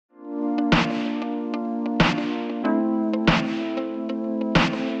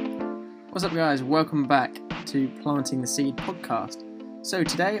What's up, guys? Welcome back to Planting the Seed podcast. So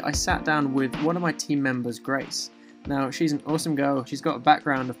today I sat down with one of my team members, Grace. Now, she's an awesome girl. She's got a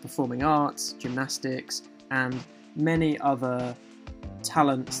background of performing arts, gymnastics, and many other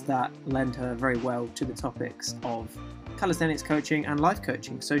talents that lend her very well to the topics of calisthenics coaching and life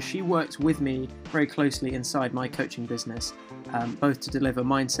coaching. So she works with me very closely inside my coaching business, both to deliver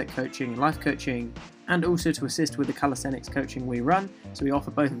mindset coaching and life coaching, and also to assist with the calisthenics coaching we run. So we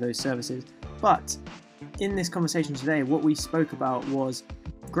offer both of those services. But in this conversation today, what we spoke about was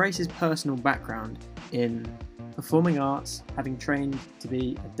Grace's personal background in performing arts, having trained to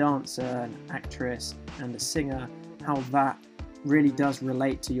be a dancer, an actress, and a singer, how that really does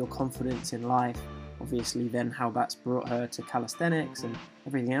relate to your confidence in life. Obviously, then how that's brought her to calisthenics and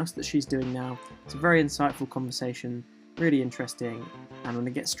everything else that she's doing now. It's a very insightful conversation, really interesting, and I'm going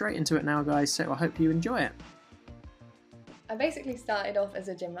to get straight into it now, guys, so I hope you enjoy it. I basically started off as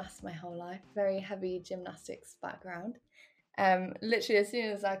a gymnast my whole life, very heavy gymnastics background. Literally as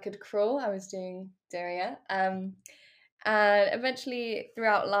soon as I could crawl, I was doing it. And eventually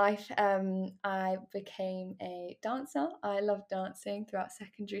throughout life, I became a dancer. I loved dancing throughout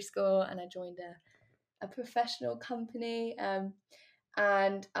secondary school, and I joined a professional company.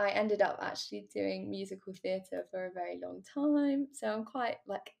 And I ended up actually doing musical theatre for a very long time. So I'm quite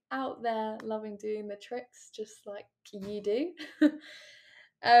out there, loving doing the tricks just like you do.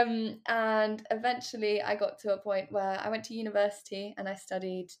 And eventually I got to a point where I went to university and I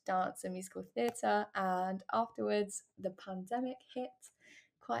studied dance and musical theatre, and afterwards the pandemic hit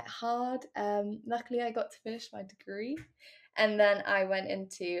quite hard. Luckily I got to finish my degree, and then I went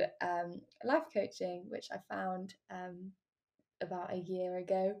into life coaching, which I found about a year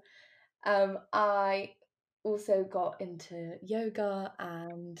ago. I also got into yoga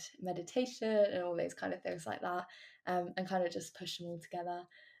and meditation and all those kind of things like that, and kind of just push them all together.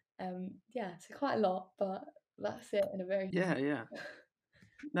 Yeah, so quite a lot, but that's it in a very... Yeah.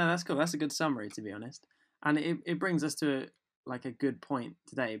 No, that's cool. That's a good summary, to be honest. And it brings us to a good point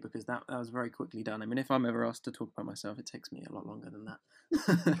today, because that was very quickly done. I mean, if I'm ever asked to talk about myself, it takes me a lot longer than that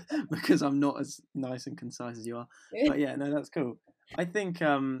because I'm not as nice and concise as you are. But yeah, no, that's cool. I think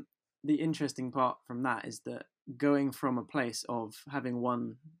the interesting part from that is that going from a place of having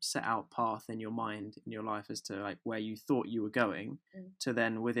one set out path in your mind, in your life, as to where you thought you were going, to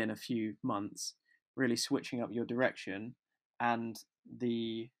then within a few months really switching up your direction, and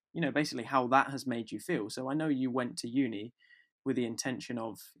the basically how that has made you feel. So I know you went to uni with the intention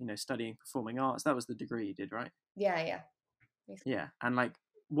of studying performing arts. That was the degree you did, right? Yeah. Yeah. And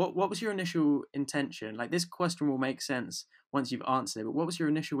what was your initial intention? This question will make sense once you've answered it, but what was your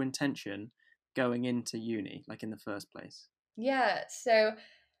initial intention going into uni, in the first place? Yeah, so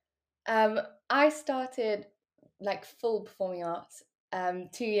I started full performing arts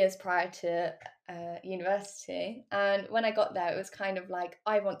 2 years prior to university, and when I got there it was kind of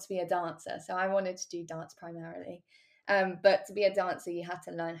I want to be a dancer, so I wanted to do dance primarily, but to be a dancer you had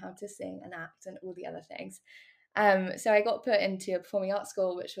to learn how to sing and act and all the other things. So I got put into a performing arts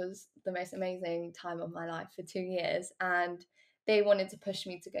school, which was the most amazing time of my life for 2 years, and they wanted to push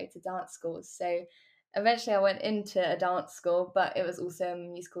me to go to dance schools. So eventually I went into a dance school, but it was also a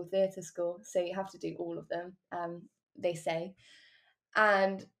musical theatre school, so you have to do all of them, they say.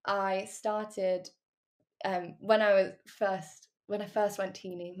 And I started when I first went to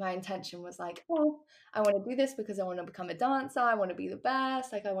uni, my intention was oh, I want to do this because I want to become a dancer, I want to be the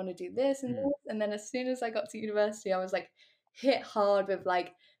best, I want to do this and this. And then as soon as I got to university, I was hit hard with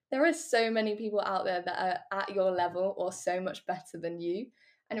there are so many people out there that are at your level or so much better than you.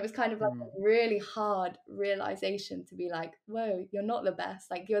 And it was kind of a really hard realization to be whoa, you're not the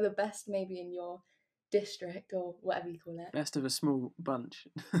best. You're the best maybe in your district or whatever you call it. Best of a small bunch.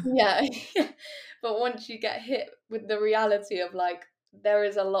 Yeah. But once you get hit with the reality of there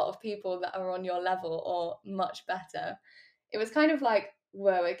is a lot of people that are on your level or much better, it was kind of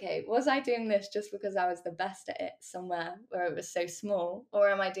whoa, okay, was I doing this just because I was the best at it somewhere where it was so small, or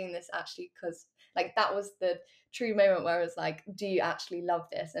am I doing this actually because that was the true moment where I was do you actually love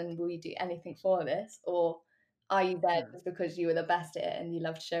this and will you do anything for this, or are you there just because you were the best at it and you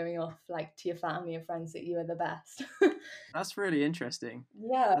loved showing off to your family and friends that you were the best? That's really interesting.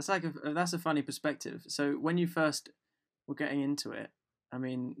 Yeah. That's a funny perspective. So when you first were getting into it, I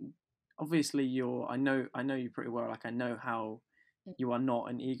mean, obviously I know you pretty well. I know how you are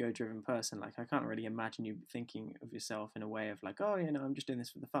not an ego-driven person. I can't really imagine you thinking of yourself in a way of oh, I'm just doing this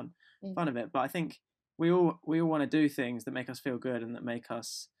for the fun of it. But I think we all want to do things that make us feel good and that make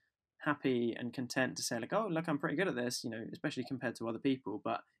us happy and content to say oh, look, I'm pretty good at this, especially compared to other people.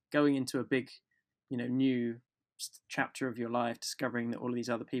 But going into a big, new chapter of your life, discovering that all of these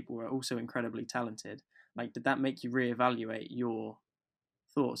other people were also incredibly talented, like, did that make you reevaluate your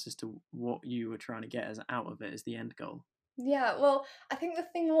thoughts as to what you were trying to get as out of it as the end goal? Yeah, well, I think the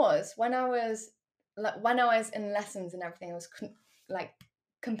thing was when I was in lessons and everything, I was like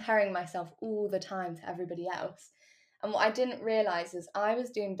comparing myself all the time to everybody else. And what I didn't realize is I was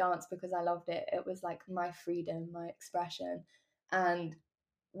doing dance because I loved it. It was like my freedom, my expression. And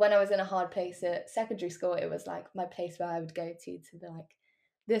when I was in a hard place at secondary school, it was like my place where I would go to be like,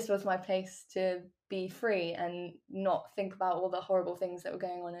 this was my place to be free and not think about all the horrible things that were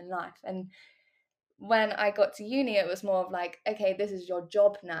going on in life. And when I got to uni, it was more of like, okay, this is your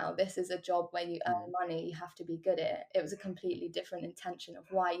job now. This is a job where you earn money. You have to be good at it. It was a completely different intention of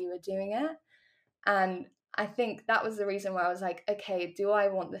why you were doing it. And I think that was the reason why I was like, okay, do I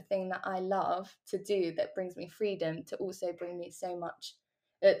want the thing that I love to do that brings me freedom to also bring me so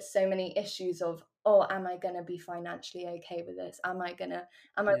many issues of, oh, am I going to be financially okay with this? Am I Yeah.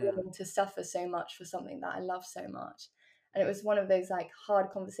 willing to suffer so much for something that I love so much? And it was one of those like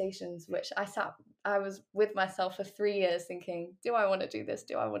hard conversations, which I was with myself for 3 years thinking, do I want to do this?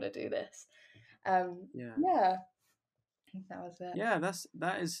 Do I want to do this? Yeah. Yeah, I think that was it. Yeah,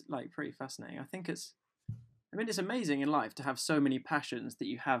 that is like pretty fascinating. I mean, it's amazing in life to have so many passions that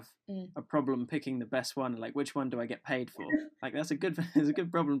you have Mm. a problem picking the best one, like which one do I get paid for? Like that's a good it's a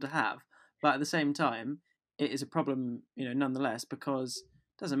good problem to have. But at the same time, it is a problem, nonetheless, because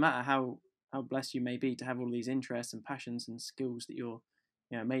it doesn't matter how blessed you may be to have all these interests and passions and skills that you're,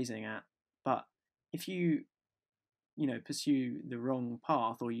 amazing at. But if you, pursue the wrong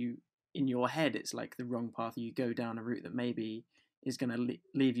path, or you in your head it's like the wrong path, you go down a route that maybe is going to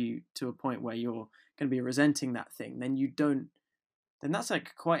leave you to a point where you're going to be resenting that thing, then that's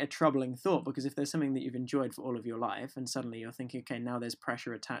like quite a troubling thought, because if there's something that you've enjoyed for all of your life and suddenly you're thinking, okay, now there's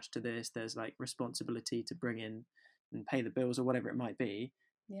pressure attached to this, there's like responsibility to bring in and pay the bills or whatever it might be,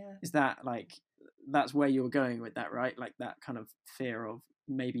 Yeah. is that like that's where you're going with that, right? Like that kind of fear of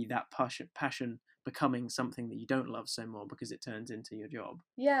maybe that passion becoming something that you don't love so more because it turns into your job.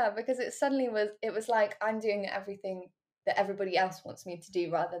 Yeah, because it was like I'm doing everything that everybody else wants me to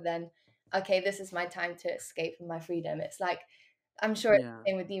do rather than, okay, this is my time to escape from my freedom. It's like I'm sure it's Yeah,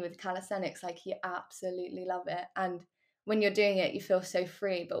 the same with you with calisthenics, like you absolutely love it. And when you're doing it, you feel so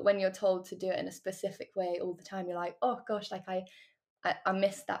free. But when you're told to do it in a specific way all the time, you're like, oh gosh, like I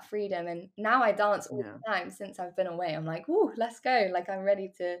miss that freedom. And now I dance all yeah, the time since I've been away. I'm like, ooh, let's go. Like I'm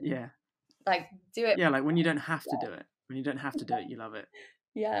ready to yeah, like do it. yeah. Like when you don't have to do it, you love it.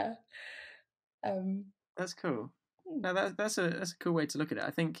 Yeah. Um, That's cool. hmm. No, that's a cool way to look at it.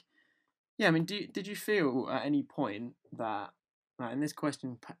 I think. Yeah, I mean, did you feel at any point that, and this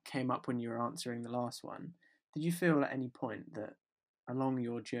question came up when you were answering the last one, did you feel at any point that along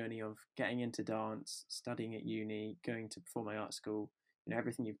your journey of getting into dance, studying at uni, going to performing arts school,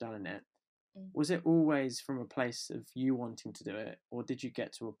 everything you've done in it, Mm. was it always from a place of you wanting to do it, or did you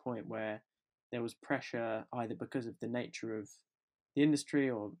get to a point where there was pressure either because of the nature of the industry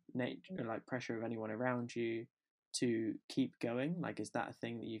or nature, like pressure of anyone around you to keep going? Like, is that a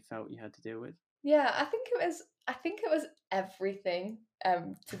thing that you felt you had to deal with? Yeah, I think it was everything,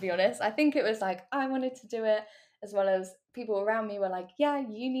 to be honest. I think it was like I wanted to do it as well as people around me were like, yeah,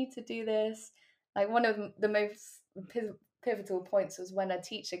 you need to do this. Like one of the most pivotal points was when a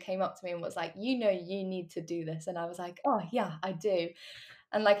teacher came up to me and was like, you know, you need to do this. And I was like, oh, yeah, I do.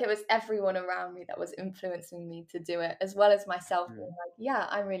 And like it was everyone around me that was influencing me to do it, as well as myself being Mm. like, yeah,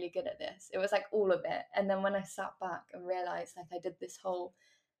 I'm really good at this. It was like all of it. And then when I sat back and realized like I did this whole,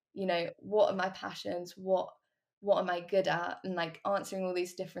 what are my passions, what am I good at, and like answering all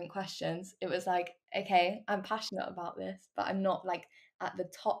these different questions, it was like, okay, I'm passionate about this, but I'm not like at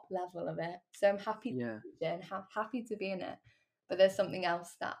the top level of it, so I'm happy Yeah, to be and happy to be in it, but there's something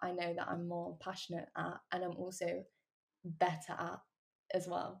else that I know that I'm more passionate at and I'm also better at as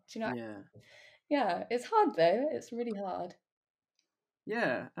well. Do you know? yeah, Yeah, it's hard though, it's really hard.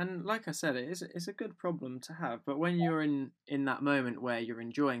 yeah. And like I said, it's a good problem to have. But when you're in that moment where you're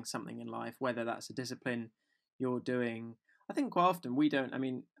enjoying something in life, whether that's a discipline you're doing, I think quite often we don't. I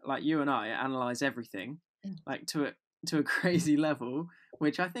mean, like you and I analyze everything, Mm. like to a crazy level,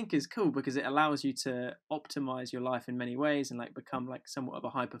 which I think is cool because it allows you to optimize your life in many ways and like become like somewhat of a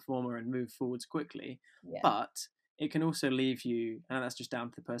high performer and move forwards quickly. Yeah. But it can also leave you, and that's just down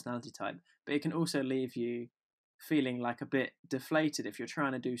to the personality type, but it can also leave you feeling like a bit deflated if you're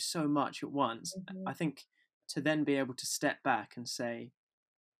trying to do so much at once. Mhm. I think to then be able to step back and say,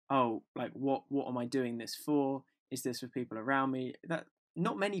 oh, like what am I doing this for? Is this for people around me? That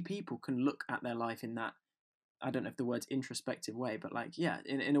not many people can look at their life in that I don't know if the word's introspective way, but like, yeah,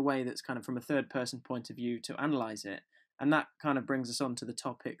 in a way that's kind of from a third person point of view to analyze it. And that kind of brings us on to the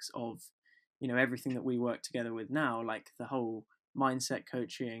topics of, everything that we work together with now, like the whole mindset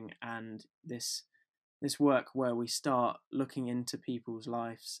coaching and this work where we start looking into people's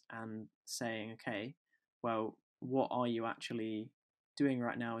lives and saying, okay, well, what are you actually doing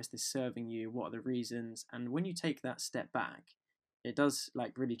right now? Is this serving you? What are the reasons? And when you take that step back, it does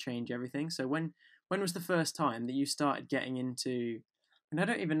like really change everything. So when was the first time that you started getting into, and I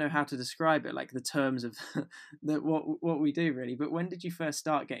don't even know how to describe it, like the terms of what we do really, but when did you first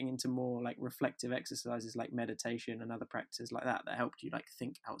start getting into more like reflective exercises like meditation and other practices like that helped you like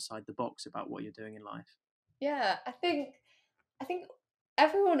think outside the box about what you're doing in life? Yeah, I think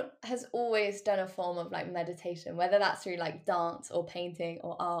everyone has always done a form of like meditation, whether that's through like dance or painting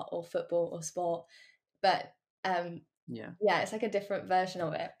or art or football or sport. But um Yeah. yeah, it's like a different version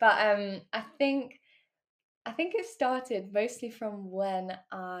of it. But I think it started mostly from when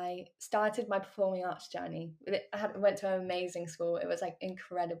I started my performing arts journey. Went to an amazing school. It was like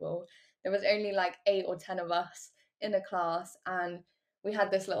incredible. There was only like 8 or 10 of us in a class, and we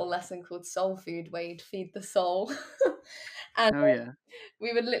had this little lesson called soul food, where you'd feed the soul. And Oh yeah.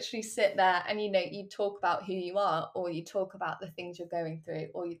 we would literally sit there, and you talk about who you are, or you talk about the things you're going through,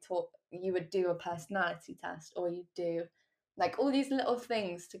 or you would do a personality test, or you do like all these little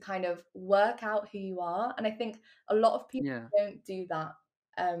things to kind of work out who you are. And I think a lot of people Yeah. don't do that.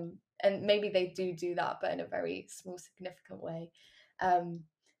 And maybe they do that, but in a very small significant way. um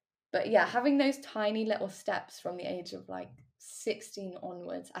but yeah, having those tiny little steps from the age of like 16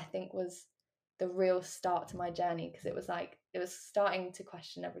 onwards, I think was the real start to my journey, because it was starting to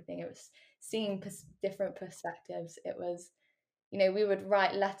question everything. It was seeing different perspectives. It was, we would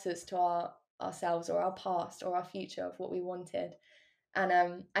write letters to ourselves or our past or our future of what we wanted.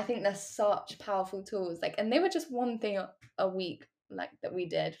 And I think they're such powerful tools. Like, and they were just one thing a week, like that we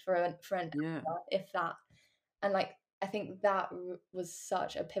did for an Yeah. hour, if that. And like, I think that was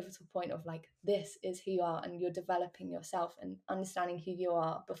such a pivotal point of like, this is who you are, and you're developing yourself and understanding who you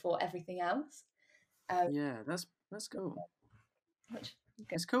are before everything else. Um, Yeah, that's cool. which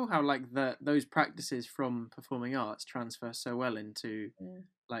It's cool how like those practices from performing arts transfer so well into mm,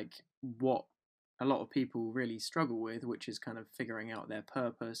 like what a lot of people really struggle with, which is kind of figuring out their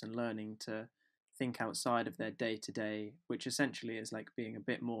purpose and learning to think outside of their day to day, which essentially is like being a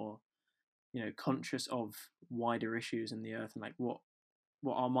bit more, conscious of wider issues in the earth and like what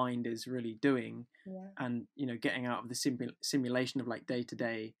our mind is really doing, yeah, and getting out of the simulation of like day to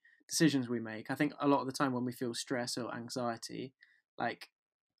day decisions we make. I think a lot of the time when we feel stress or anxiety, like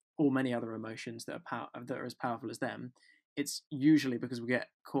or many other emotions that are as powerful as them, it's usually because we get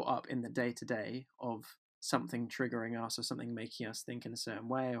caught up in the day to day of something triggering us or something making us think in a certain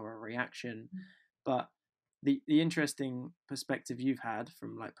way or a reaction. mm, But the interesting perspective you've had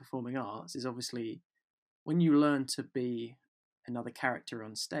from like performing arts is obviously when you learn to be another character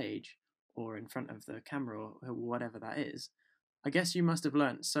on stage or in front of the camera or whatever that is. I guess you must have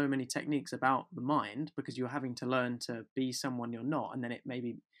learned so many techniques about the mind because you're having to learn to be someone you're not, and then it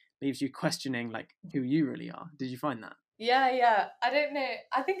maybe leaves you questioning like who you really are. Did you find that? yeah. I don't know.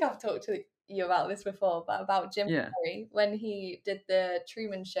 I think I've talked to you about this before, but about Jim Yeah, Carrey when he did the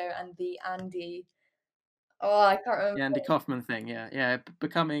Truman Show and the Andy. Oh, I can't remember. the Andy Kaufman thing. Yeah, yeah,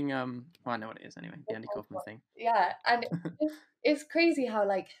 becoming well, I know what it is anyway. The Andy Kaufman thing. Yeah, and it's crazy how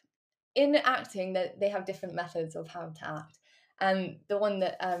like in acting that they have different methods of how to act. And the one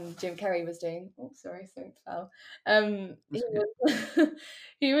that Jim Carrey was doing, oh sorry, something fell. He That's okay. was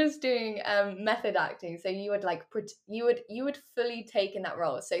he was doing method acting. So you would like you would fully take in that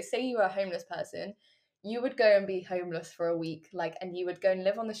role. So say you were a homeless person, you would go and be homeless for a week, like, and you would go and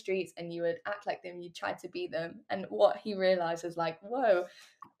live on the streets, and you would act like them. You try to be them. And what he realized is like, whoa,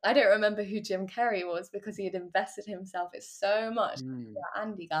 I don't remember who Jim Carrey was, because he had invested himself in so much into Mm, that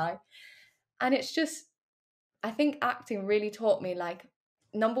Andy guy. And it's just, I think acting really taught me like,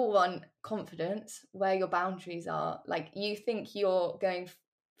 number one, confidence, where your boundaries are. Like, you think you're going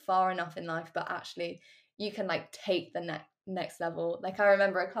far enough in life, but actually you can like take the next level. Like, I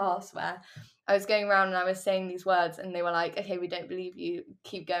remember a class where I was going around and I was saying these words, and they were like, okay, we don't believe you,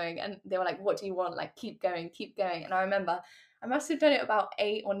 keep going. And they were like, what do you want? Like, keep going, keep going. And I remember I must have done it about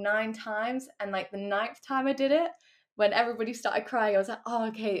 8 or 9 times, and like the ninth time I did it, when everybody started crying, I was like, oh,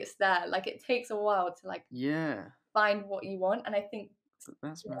 okay, it's there. Like, it takes a while to like yeah, find what you want. And I think,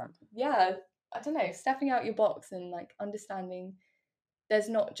 that's mad. yeah, I don't know, stepping out your box and like understanding there's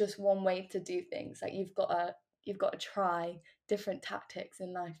not just one way to do things. Like, you've got to try different tactics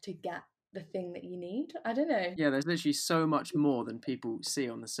in life to get the thing that you need. I don't know. Yeah, there's literally so much more than people see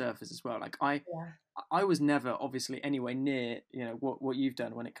on the surface as well. Like I Yeah. I was never obviously anywhere near, what you've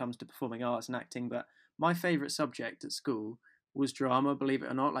done when it comes to performing arts and acting, but my favorite subject at school was drama, believe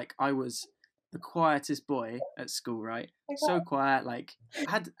it or not. Like I was the quietest boy at school, right? So Okay. quiet, like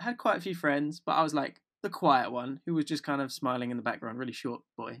I had quite a few friends, but I was like the quiet one who was just kind of smiling in the background, really short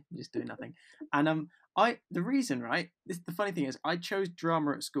boy, just doing nothing. And the reason, right? The funny thing is I chose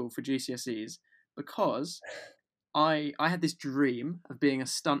drama at school for GCSEs because I had this dream of being a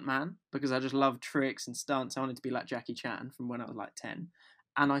stuntman because I just loved tricks and stunts. I wanted to be like Jackie Chan from when I was like 10.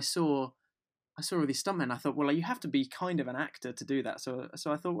 And I saw all these stuntmen. I thought, well, you have to be kind of an actor to do that. So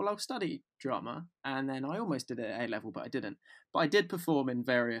I thought, well, I'll study drama. And then I almost did it at A level, but I didn't. But I did perform in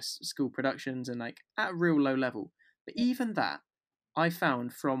various school productions and like at a real low level. But even that, I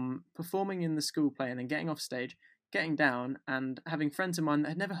found from performing in the school play and then getting off stage, getting down and having friends of mine that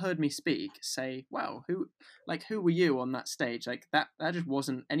had never heard me speak say, "Wow, who were you on that stage? Like that just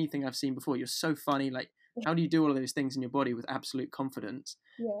wasn't anything I've seen before. You're so funny. Like how do you do all of those things in your body with absolute confidence?"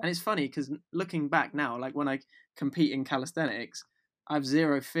 Yeah. And it's funny because looking back now, like when I compete in calisthenics, I have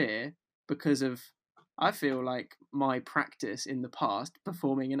zero fear because of I feel like my practice in the past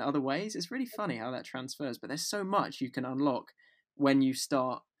performing in other ways. It's really funny how that transfers, but there's so much you can unlock when you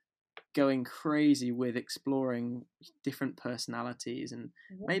start going crazy with exploring different personalities, and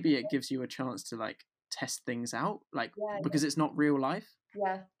Yeah. maybe it gives you a chance to like test things out, like Yeah. because it's not real life.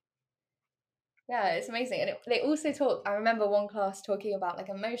 Yeah. Yeah, it's amazing. And they also talk, I remember one class talking about like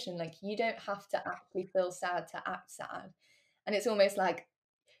emotion, like you don't have to actually feel sad to act sad. And it's almost like,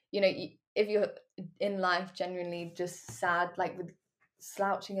 if you're in life genuinely just sad, like with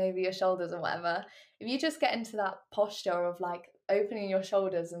slouching over your shoulders or whatever, if you just get into that posture of like opening your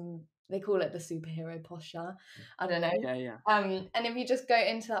shoulders, and they call it the superhero posture, I don't know. Yeah, yeah, And if you just go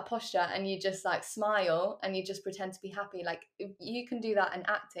into that posture and you just like smile and you just pretend to be happy, like if you can do that in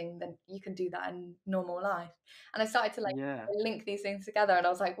acting, then you can do that in normal life. And I started to like yeah. link these things together, and I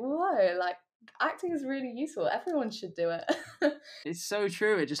was like, whoa, like acting is really useful. Everyone should do it. It's so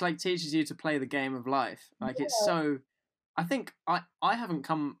true. It just like teaches you to play the game of life. Like it's Yeah. so. I think I haven't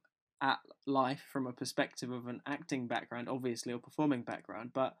come at life from a perspective of an acting background, obviously, or performing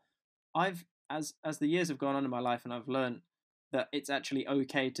background, but I've as the years have gone on in my life, and I've learned that it's actually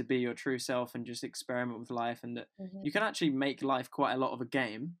okay to be your true self and just experiment with life, and that Mhm. you can actually make life quite a lot of a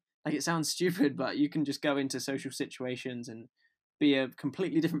game. Like it sounds stupid, but you can just go into social situations and be a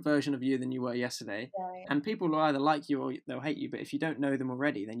completely different version of you than you were yesterday. Yeah, And people will either like you or they'll hate you. But if you don't know them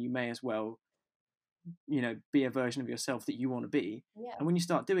already, then you may as well, be a version of yourself that you want to be. yeah, And when you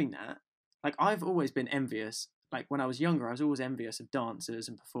start doing that, like I've always been envious. Like when I was younger, I was always envious of dancers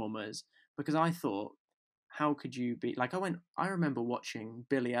and performers because I thought, how could you be like I remember watching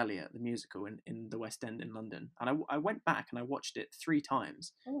Billy Elliot the musical in the West End in London, and I went back and I watched it 3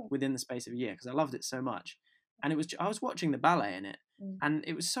 times oh, within the space of a year because I loved it so much. And I was watching the ballet in it, mm, and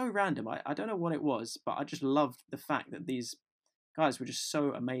it was so random. I don't know what it was, but I just loved the fact that these guys were just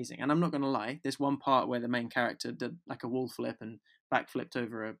so amazing. And I'm not gonna lie, this one part where the main character did like a wall flip and backflipped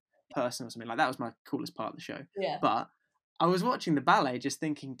over a person or something, like that was my coolest part of the show. yeah, But I was watching the ballet just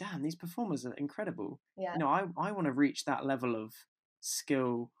thinking, damn, these performers are incredible. yeah, I want to reach that level of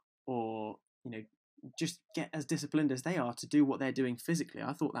skill, or just get as disciplined as they are to do what they're doing physically.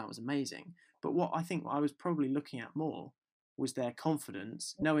 I thought that was amazing. But what I think I was probably looking at more was their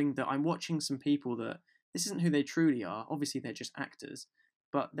confidence, knowing that I'm watching some people that this isn't who they truly are. Obviously, they're just actors,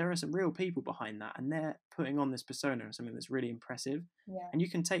 but there are some real people behind that, and they're putting on this persona of something that's really impressive. yeah. And you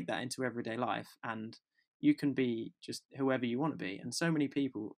can take that into everyday life, and you can be just whoever you want to be. And so many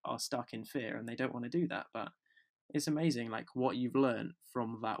people are stuck in fear and they don't want to do that. But it's amazing, like what you've learned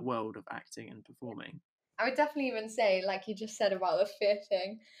from that world of acting and performing. I would definitely even say, like you just said about the fear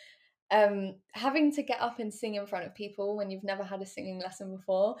thing, having to get up and sing in front of people when you've never had a singing lesson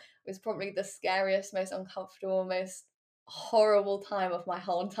before was probably the scariest, most uncomfortable, most horrible time of my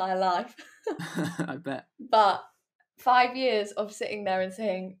whole entire life. I bet. But 5 years of sitting there and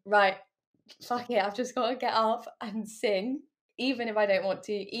saying, right, fuck it, I've just got to get up and sing, even if I don't want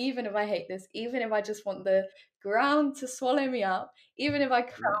to, even if I hate this, even if I just want the ground to swallow me up, even if I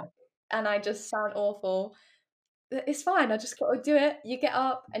cry Yeah. and I just sound awful. It's fine. I just got to do it. You get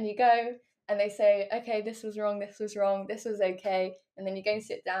up and you go, and they say, okay, this was wrong, this was wrong, this was okay. And then you go and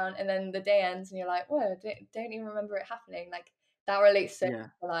sit down, and then the day ends, and you're like, whoa, don't even remember it happening. Like, that relates so much Yeah.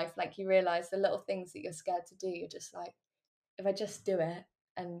 to life. Like, you realize the little things that you're scared to do, you're just like, if I just do it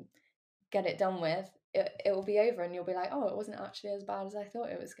and get it done with, it will be over, and you'll be like, oh, it wasn't actually as bad as I thought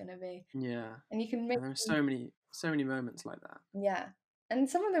it was going to be. Yeah. And you can make, And there are so many moments like that. yeah. And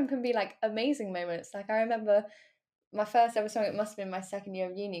some of them can be like amazing moments. Like, I remember my first ever song, it must have been my second year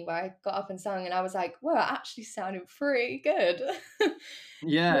of uni, where I got up and sang, and I was like, "Well, it actually sounded pretty good."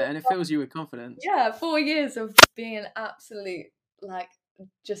 Yeah, and it fills you with confidence. Yeah, 4 years of being an absolute, like,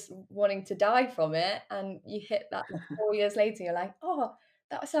 just wanting to die from it, and you hit that, like, 4 years later, you're like, "Oh,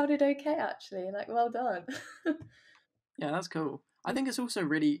 that sounded okay, actually." Like, well done. Yeah, that's cool. I think it's also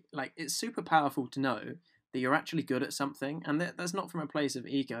really like it's super powerful to know that you're actually good at something, and that's not from a place of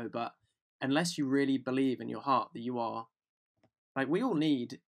ego, but unless you really believe in your heart that you are, like we all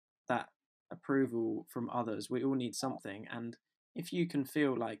need that approval from others. We all need something, and if you can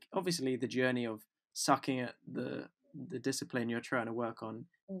feel like obviously the journey of sucking at the discipline you're trying to work on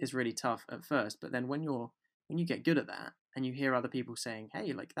Mm, is really tough at first, but then when you get good at that and you hear other people saying,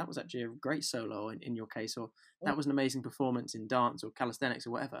 hey, like that was actually a great solo in your case, or mm, that was an amazing performance in dance or calisthenics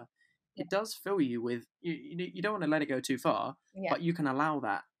or whatever, yeah, it does fill you with you don't want to let it go too far, yeah, but you can allow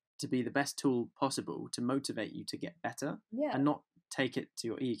that to be the best tool possible to motivate you to get better yeah. and not take it to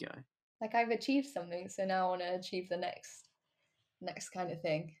your ego. Like, I've achieved something, so now I wanna achieve the next kind of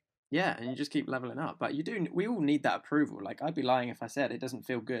thing. Yeah, and you just keep leveling up. But you do. We all need that approval. Like I'd be lying if I said it doesn't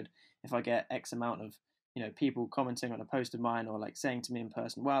feel good if I get X amount of people commenting on a post of mine or like saying to me in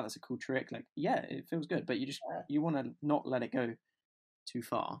person, "Wow, that's a cool trick." Like, yeah, it feels good, but Yeah. you want to not let it go too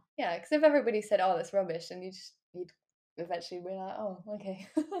far. Yeah, because if everybody said, "Oh, that's rubbish," then you'd eventually be like, "Oh, okay."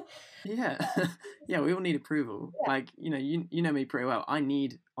 Yeah, yeah, we all need approval. Yeah, Like you know me pretty well. I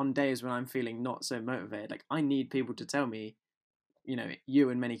need on days when I'm feeling not so motivated. Like I need people to tell me, you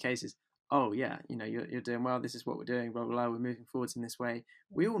in many cases, oh yeah, you're doing well. This is what we're doing. Blah blah blah. We're moving forwards in this way.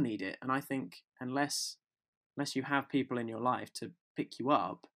 We all need it, and I think unless you have people in your life to pick you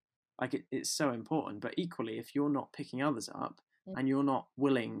up, like it's so important. But equally, if you're not picking others up mm, and you're not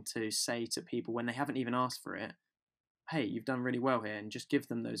willing to say to people when they haven't even asked for it, hey, you've done really well here, and just give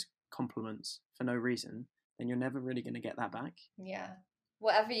them those compliments for no reason, then you're never really going to get that back. yeah.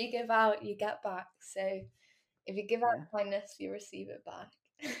 Whatever you give out, you get back. So if you give out Yeah, kindness, you receive it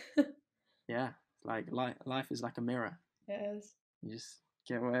back. yeah. Like life is like a mirror. Yes. You just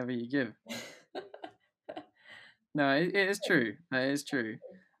get whatever you give. No, it is true. It is true.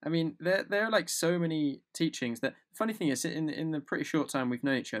 I mean, there are like so many teachings that. Funny thing is, in the pretty short time we've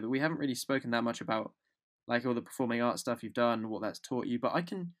known each other, we haven't really spoken that much about like all the performing arts stuff you've done, what that's taught you. But I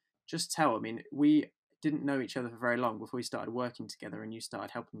can just tell. I mean, we didn't know each other for very long before we started working together, and you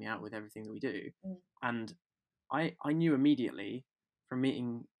started helping me out with everything that we do. Mm, And I knew immediately from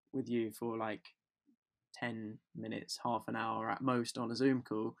meeting with you for like 10 minutes, half an hour at most on a Zoom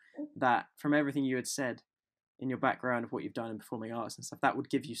call, mm. that from everything you had said in your background of what you've done in performing arts and stuff, that would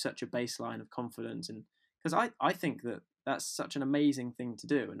give you such a baseline of confidence. And because I think that that's such an amazing thing to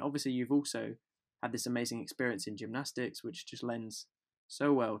do. And obviously you've also had this amazing experience in gymnastics, which just lends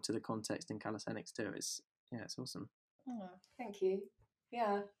so well to the context in calisthenics too. It's awesome. Oh, thank you.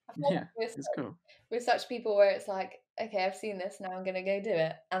 Yeah, I feel Yeah, like we're it's cool. we're such people where it's like, okay, I've seen this, now I'm gonna go do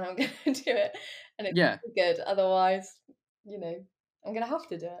it, and I'm gonna do it, and it's Yeah, good. Otherwise, you know, I'm gonna have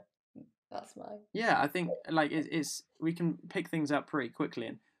to do it. That's my yeah, I think like it's we can pick things up pretty quickly,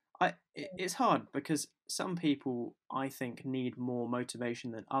 and it's hard because some people I think need more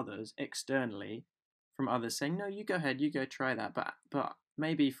motivation than others externally from others saying no, you go ahead, you go try that, but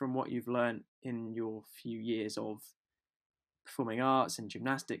maybe from what you've learned in your few years of performing arts and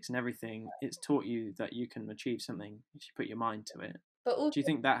gymnastics and everything, it's taught you that you can achieve something if you put your mind to it. but also, Do you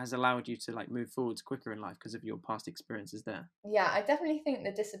think that has allowed you to like move forwards quicker in life because of your past experiences there? yeah, I definitely think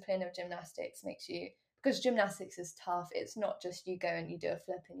the discipline of gymnastics makes you, because gymnastics is tough. It's not just you go and you do a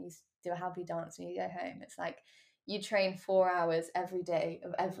flip and do a happy dance and you go home. It's like you train 4 hours every day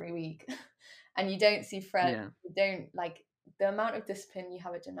of every week, and you don't see friends. Yeah, You don't like the amount of discipline you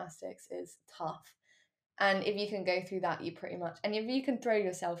have at gymnastics is tough. And if you can go through that, you pretty much, and if you can throw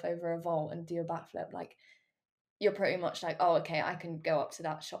yourself over a vault and do a backflip, like you're pretty much like, oh, okay, I can go up to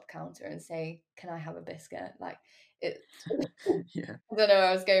that shop counter and say, can I have a biscuit? Like it, yeah. I don't know where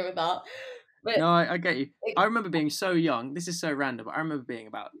I was going with that, but No, I get you. it, I remember being so young. This is so random, but I remember being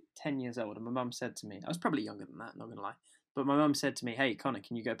about 10 years old, and my mum said to me, I was probably younger than that, not going to lie. But my mum said to me, hey, Connor,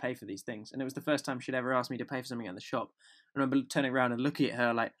 can you go pay for these things? And it was the first time she'd ever asked me to pay for something at the shop. I remember turning around and looking at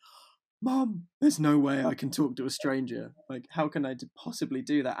her like, Mum, there's no way I can talk to a stranger. Like, how can I possibly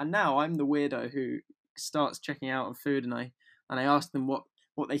do that? And now I'm the weirdo who starts checking out on food, and I ask them what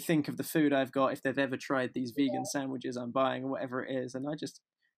they think of the food I've got, if they've ever tried these vegan sandwiches I'm buying or whatever it is, and I just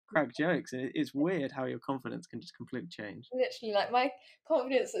crack jokes. And it's weird how your confidence can just completely change. literally, like my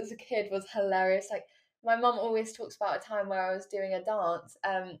confidence as a kid was hilarious. Like my mum always talks about a time where I was doing a dance.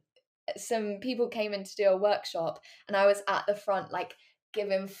 Some people came in to do a workshop, and I was at the front, like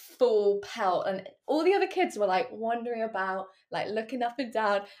giving full pelt, and all the other kids were like wandering about, like looking up and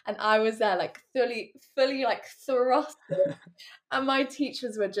down, and I was there like fully like thrust. And my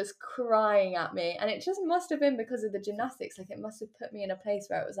teachers were just crying at me. And it just must have been because of the gymnastics. Like, it must have put me in a place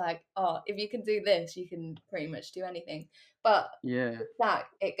where it was like, oh, if you can do this, you can pretty much do anything. But Yeah. that,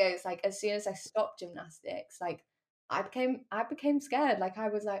 it goes like, as soon as I stopped gymnastics, like, I became scared. Like, I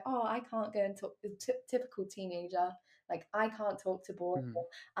was like, oh, I can't go and talk, typical teenager. Like, I can't talk to boys. Mm. Or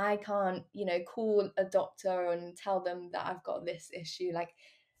I can't, call a doctor and tell them that I've got this issue. Like,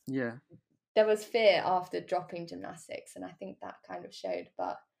 Yeah. there was fear after dropping gymnastics, and I think that kind of showed.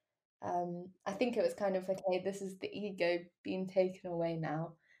 But I think it was kind of okay, this is the ego being taken away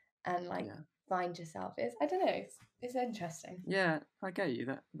now, and like Yeah. find yourself. I don't know, it's interesting. Yeah, I get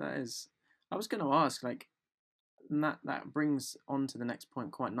you. That is. I was going to ask, like, and that brings on to the next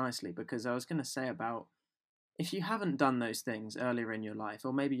point quite nicely, because I was going to say about, if you haven't done those things earlier in your life,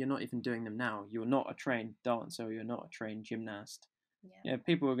 or maybe you're not even doing them now, you're not a trained dancer, or you're not a trained gymnast. Yeah.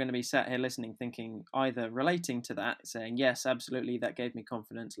 People are going to be sat here listening, thinking, either relating to that, saying, yes, absolutely, that gave me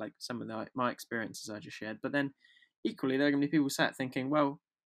confidence, like some of my experiences I just shared. But then equally, there are going to be people sat thinking, well,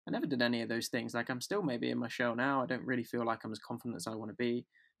 I never did any of those things. Like, I'm still maybe in my shell now. I don't really feel like I'm as confident as I want to be.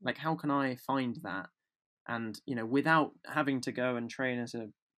 Like, how can I find that? And, without having to go and train as a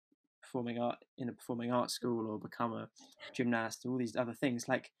performing arts school, or become a gymnast, all these other things,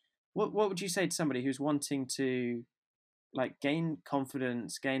 like, what would you say to somebody who's wanting to, like, gain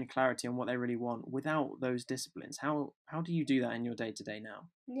confidence, gain clarity on what they really want without those disciplines? How do you do that in your day to day now?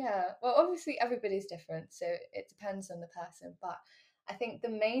 Yeah, well, obviously everybody's different, so it depends on the person. But I think the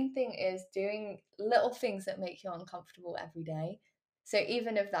main thing is doing little things that make you uncomfortable every day. So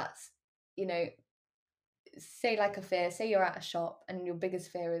even if that's, you know, say like a fear, say you're at a shop and your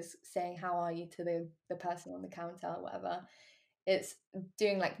biggest fear is saying how are you to the person on the counter or whatever, it's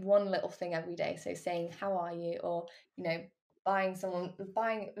doing like one little thing every day. So saying how are you, or saying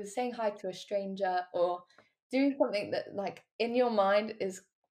hi to a stranger, or doing something that like in your mind is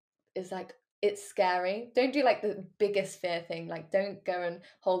like, it's scary. Don't do like the biggest fear thing. Like, don't go and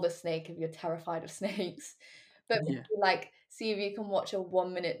hold a snake if you're terrified of snakes. But Yeah. like, see if you can watch a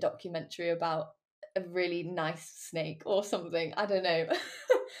 1 minute documentary about a really nice snake or something. I don't know.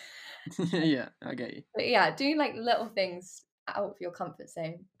 Yeah, I get you. But yeah, doing like little things out of your comfort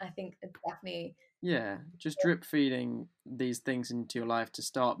zone, I think is definitely. Yeah, just drip feeding these things into your life to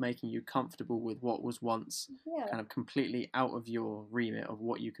start making you comfortable with what was once Yeah. kind of completely out of your remit of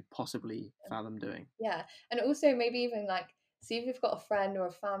what you could possibly fathom doing. Yeah, and also maybe even like see if you've got a friend or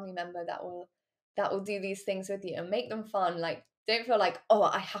a family member that will do these things with you and make them fun. Like, don't feel like, oh,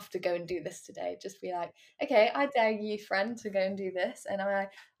 I have to go and do this today. Just be like, okay, I dare you, friend, to go and do this, and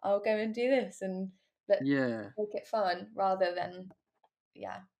I'll go and do this, and let's Yeah. make it fun rather than,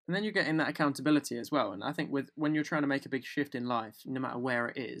 yeah. And then you're getting that accountability as well. And I think when you're trying to make a big shift in life, no matter where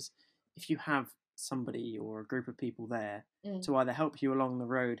it is, if you have somebody or a group of people there Mm, to either help you along the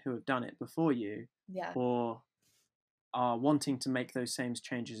road who have done it before you, yeah, or are wanting to make those same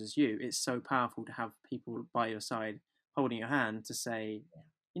changes as you, it's so powerful to have people by your side holding your hand to say,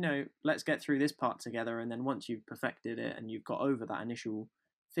 let's get through this part together. And then once you've perfected it and you've got over that initial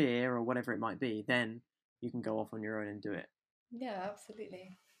fear or whatever it might be, then you can go off on your own and do it. yeah,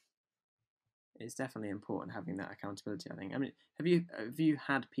 absolutely. It's definitely important having that accountability, I think. I mean, have you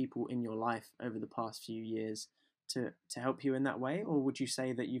had people in your life over the past few years to help you in that way, or would you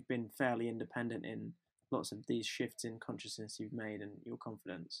say that you've been fairly independent in lots of these shifts in consciousness you've made and your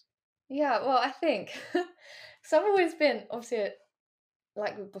confidence? Yeah, well, I think so. I've always been obviously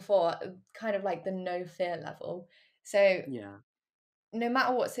like before, kind of like the no fear level. So Yeah, no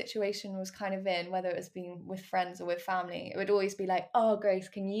matter what situation was kind of in, whether it was being with friends or with family, it would always be like, oh, Grace,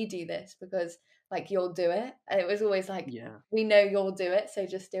 can you do this? Because like you'll do it. And it was always like, yeah, we know you'll do it, so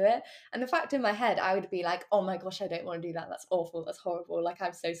just do it. And the fact in my head, I would be like, oh my gosh, I don't want to do that. That's awful. That's horrible. Like,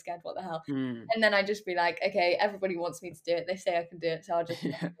 I'm so scared. What the hell? mm. And then I just be like, okay, everybody wants me to do it. They say I can do it, so I'll just do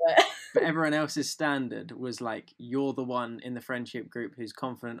Yeah. it. But everyone else's standard was like, you're the one in the friendship group who's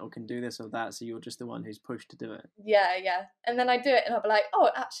confident or can do this or that, so you're just the one who's pushed to do it. Yeah, yeah. And then I do it and I'll be like, oh,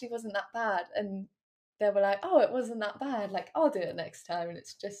 it actually wasn't that bad. And they'll be like, oh, it wasn't that bad. Like, I'll do it next time. And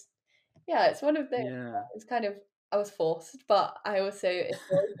it's just, yeah, it's one of the, Yeah. it's kind of, I was forced, but I also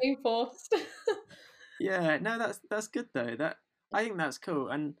enjoy being forced. Yeah, no, that's good though. That, I think that's cool.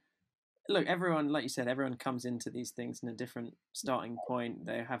 And look, everyone, like you said, everyone comes into these things in a different starting point.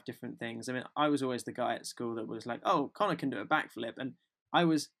 They have different things. I mean, I was always the guy at school that was like, "Oh, Connor can do a backflip," and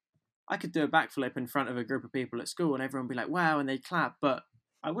I could do a backflip in front of a group of people at school, and everyone would be like, "Wow," and they'd clap. But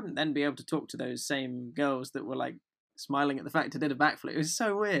I wouldn't then be able to talk to those same girls that were like smiling at the fact I did a backflip. It was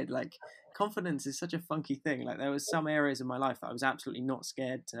so weird. Like, confidence is such a funky thing. Like, there was some areas of my life that I was absolutely not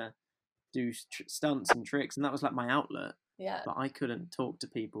scared to do stunts and tricks, and that was like my outlet. Yeah. But I couldn't talk to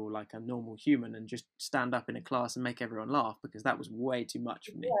people like a normal human and just stand up in a class and make everyone laugh, because that was way too much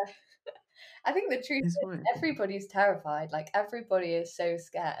for me. Yeah. I think the truth It's is weird. everybody's terrified. Like, everybody is so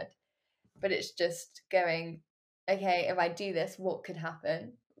scared. But it's just going, okay, if I do this, what could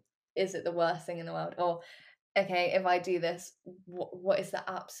happen? Is it the worst thing in the world? Or, okay, if I do this, what is the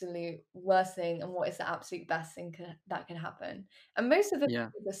absolute worst thing and what is the absolute best thing that can happen? And most of the Yeah.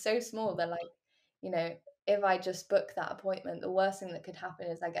 things are so small. They're like, you know, if I just book that appointment, the worst thing that could happen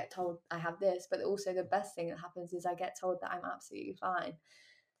is I get told I have this, but also the best thing that happens is I get told that I'm absolutely fine.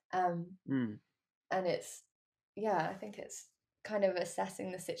 Mm. And it's, yeah, I think it's kind of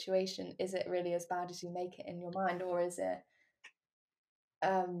assessing the situation. Is it really as bad as you make it in your mind, or is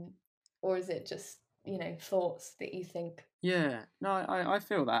it just, you know, thoughts that you think? Yeah, no, I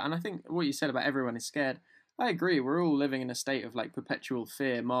feel that. And I think what you said about everyone is scared, I agree. We're all living in a state of like perpetual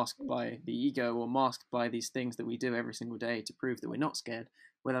fear, masked by the ego or masked by these things that we do every single day to prove that we're not scared.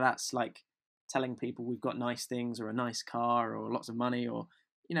 Whether that's like telling people we've got nice things or a nice car or lots of money, or,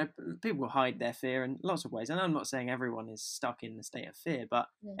 you know, people hide their fear in lots of ways. And I'm not saying everyone is stuck in the state of fear, but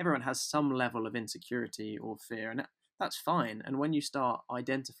Yeah. everyone has some level of insecurity or fear, and that's fine. And when you start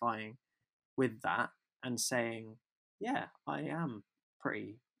identifying with that and saying, yeah, I am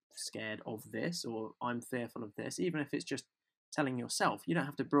pretty scared of this, or I'm fearful of this, even if it's just telling yourself. You don't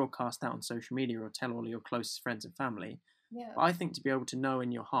have to broadcast that on social media or tell all your closest friends and family. Yeah. But I think to be able to know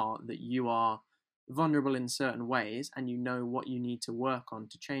in your heart that you are vulnerable in certain ways and you know what you need to work on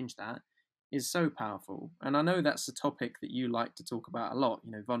to change that is so powerful. And I know that's a topic that you like to talk about a lot,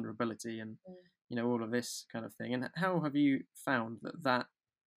 you know, vulnerability and, you know, all of this kind of thing. And how have you found that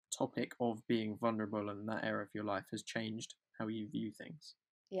topic of being vulnerable in that area of your life has changed how you view things?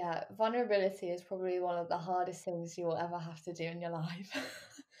 Yeah, vulnerability is probably one of the hardest things you will ever have to do in your life.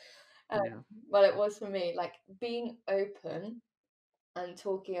 um, Yeah. well, it was for me, like being open and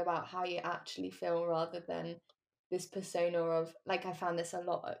talking about how you actually feel rather than this persona of, like, I found this a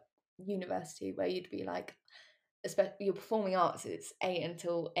lot at university where you'd be like, especially your performing arts, it's 8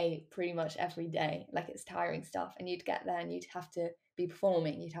 until 8 pretty much every day, like it's tiring stuff, and you'd get there and you'd have to be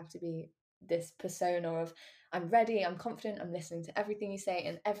performing, you'd have to be this persona of, I'm ready, I'm confident, I'm listening to everything you say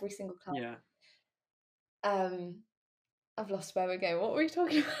in every single class. Yeah. I've lost where we're going. What were we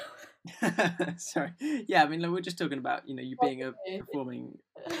talking Sorry. Yeah, I mean, like, we're just talking about, you know, you being a about? performing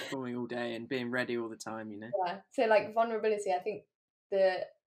all day and being ready all the time, you know. Yeah, so like vulnerability, I think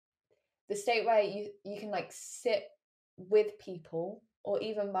the state where you can like sit with people or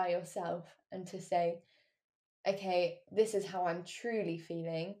even by yourself and to say, okay, this is how I'm truly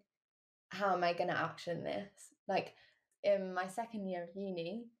feeling, how am I going to action this? Like in my second year of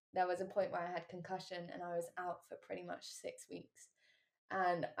uni, there was a point where I had concussion and I was out for pretty much 6 weeks.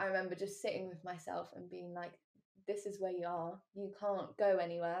 And I remember just sitting with myself and being like, this is where you are. You can't go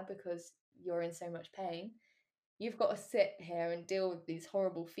anywhere because you're in so much pain. You've got to sit here and deal with these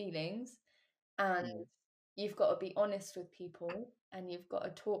horrible feelings. And Mm. you've got to be honest with people and you've got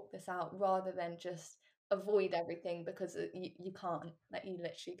to talk this out rather than just avoid everything because you can't, like you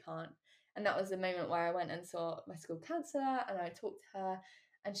literally can't. And that was the moment where I went and saw my school counsellor and I talked to her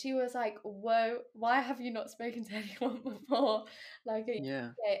and she was like, whoa, why have you not spoken to anyone before? Like,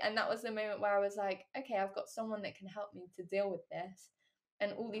 Yeah. okay. And that was the moment where I was like, okay, I've got someone that can help me to deal with this.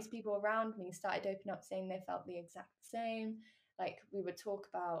 And all these people around me started opening up saying they felt the exact same. Like we would talk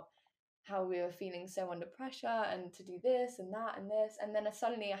about how we were feeling so under pressure and to do this and that and this, and then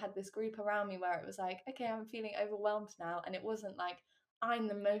suddenly I had this group around me where it was like, okay, I'm feeling overwhelmed now, and it wasn't like I'm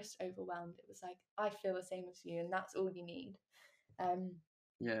the most overwhelmed, it was like I feel the same as you and that's all you need.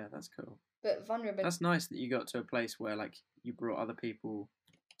 Yeah, that's cool. But vulnerability, That's nice that you got to a place where like you brought other people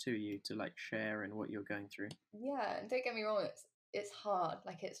to you to like share in what you're going through. yeah, and don't get me wrong, it's hard,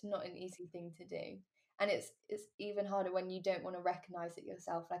 like it's not an easy thing to do, and it's even harder when you don't want to recognize it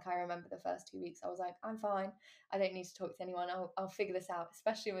yourself. Like I remember the first 2 weeks I was like, I'm fine, I don't need to talk to anyone, I'll figure this out,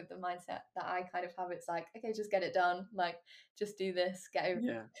 especially with the mindset that I kind of have. It's like, okay, just get it done, like just do this, get over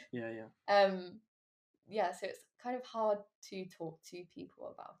Yeah, yeah, yeah. yeah, so it's kind of hard to talk to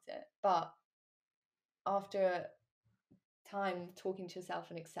people about it, but after time talking to yourself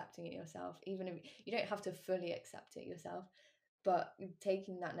and accepting it yourself, even if you don't have to fully accept it yourself, but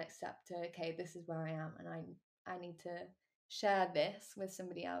taking that next step to, okay, this is where I am and I need to share this with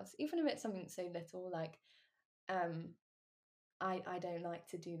somebody else, even if it's something so little like I don't like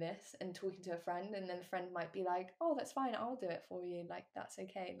to do this, and talking to a friend and then the friend might be like, oh, that's fine, I'll do it for you, like that's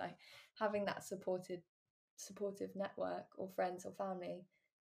okay, like having that supportive network or friends or family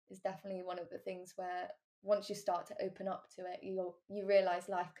is definitely one of the things where once you start to open up to it, you realize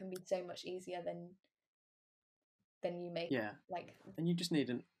life can be so much easier than you make. Yeah. Like, And you just need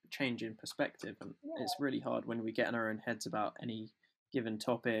a change in perspective, and yeah, it's really hard when we get in our own heads about any given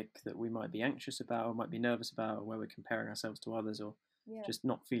topic that we might be anxious about or might be nervous about, or where we're comparing ourselves to others, or yeah, just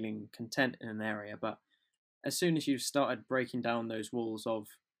not feeling content in an area. But as soon as you've started breaking down those walls of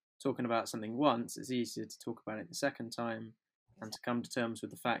talking about something once, it's easier to talk about it the second time, and to come to terms with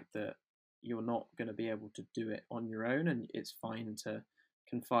the fact that you're not going to be able to do it on your own, and it's fine to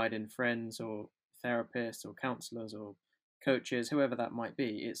confide in friends or therapists or counselors or coaches, whoever that might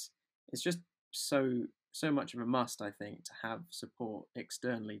be. It's just so much of a must, I think, to have support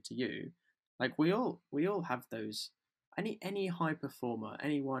externally to you. Like we all have those. Any high performer,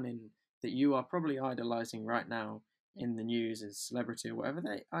 anyone in that you are probably idolizing right now in the news as celebrity or whatever,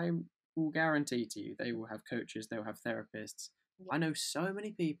 I will guarantee to you they will have coaches, they'll have therapists. yeah, I know so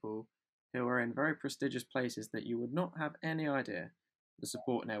many people who are in very prestigious places that you would not have any idea the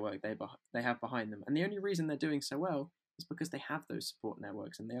support network they have behind them. And the only reason they're doing so well is because they have those support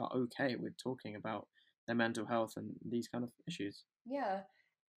networks and they are okay with talking about their mental health and these kind of issues. yeah.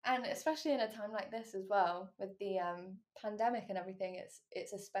 And especially in a time like this as well, with the pandemic and everything,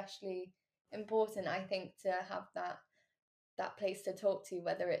 it's especially important, I think, to have that place to talk to,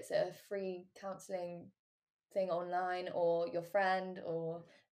 whether it's a free counselling thing online, or your friend, or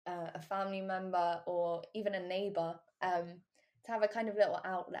a family member, or even a neighbour, to have a kind of little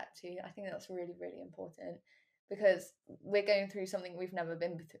outlet to. I think that's really, really important, because we're going through something we've never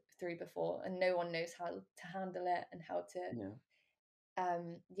been through before, and no one knows how to handle it and how to Yeah.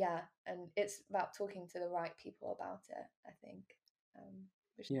 yeah, and it's about talking to the right people about it, I think. um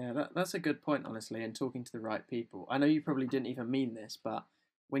which, Yeah, that's a good point, honestly, and talking to the right people. I know you probably didn't even mean this, but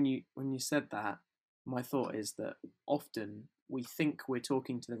when you said that, my thought is that often we think we're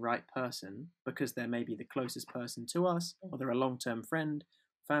talking to the right person because they're maybe the closest person to us, or they're a long-term friend,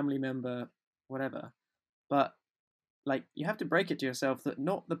 family member, whatever. But like you have to break it to yourself that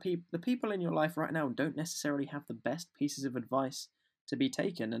not the people in your life right now don't necessarily have the best pieces of advice to be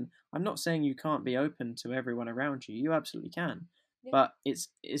taken. And I'm not saying you can't be open to everyone around you, you absolutely can, yeah, but it's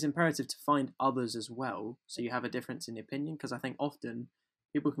imperative to find others as well, so you have a difference in opinion, because I think often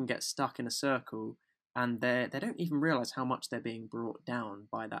people can get stuck in a circle and they don't even realize how much they're being brought down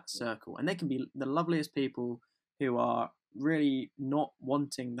by that circle, and they can be the loveliest people who are really not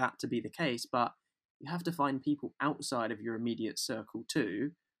wanting that to be the case, but you have to find people outside of your immediate circle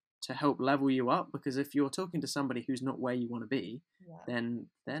too to help level you up, because if you're talking to somebody who's not where you want to be, yeah, then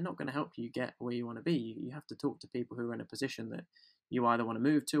they're not going to help you get where you want to be. You have to talk to people who are in a position that you either want to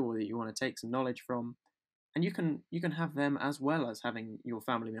move to or that you want to take some knowledge from, and you can have them as well as having your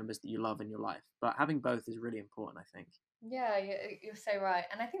family members that you love in your life, but having both is really important, I think. yeah, you're so right,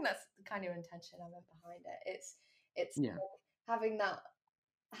 and I think that's the kind of intention I meant behind it. It's Yeah. like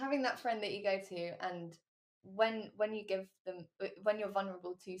having that friend that you go to, and when you give them, when you're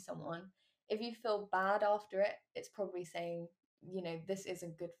vulnerable to someone, if you feel bad after it, it's probably saying, this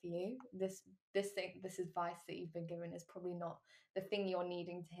isn't good for you. This advice that you've been given is probably not the thing you're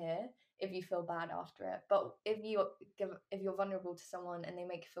needing to hear, if you feel bad after it. But if you're vulnerable to someone and they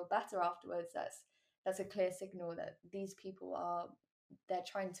make you feel better afterwards, that's a clear signal that these people they're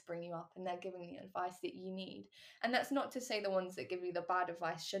trying to bring you up, and they're giving the advice that you need. And that's not to say the ones that give you the bad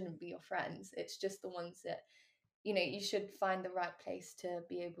advice shouldn't be your friends. It's just the ones that, you should find the right place to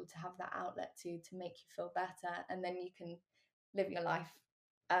be able to have that outlet to make you feel better, and then you can live your life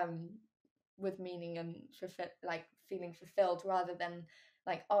um with meaning and like feeling fulfilled, rather than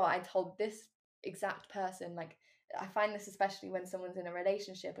like, oh, I told this exact person. Like, I find this especially when someone's in a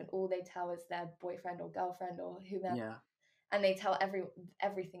relationship and all they tell is their boyfriend or girlfriend or whomever, Yeah. and they tell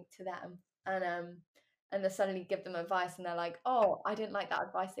everything to them, and they suddenly give them advice and they're like, oh, I didn't like that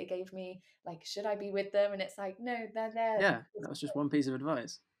advice they gave me, like, should I be with them? And it's like, no, they're there. Yeah, that was just one piece of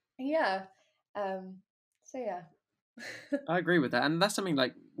advice. Yeah. um so yeah. I agree with that, and that's something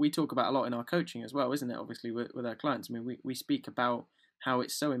like we talk about a lot in our coaching as well, isn't it? Obviously, with our clients. I mean, we speak about how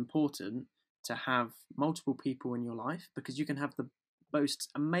it's so important to have multiple people in your life, because you can have the most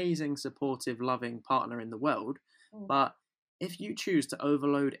amazing, supportive, loving partner in the world, Mm, but if you choose to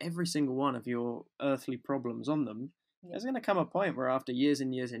overload every single one of your earthly problems on them, yeah, there's going to come a point where after years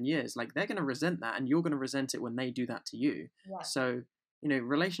and years and years, like they're going to resent that, and you're going to resent it when they do that to you. yeah, So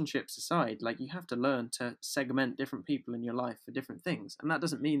relationships aside, like you have to learn to segment different people in your life for different things. And that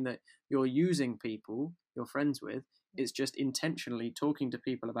doesn't mean that you're using people you're friends with. It's just intentionally talking to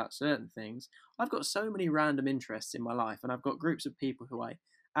people about certain things. I've got so many random interests in my life, and I've got groups of people who I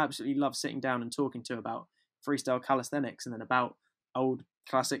absolutely love sitting down and talking to about freestyle calisthenics, and then about old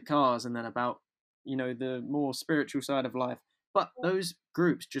classic cars, and then about the more spiritual side of life. But those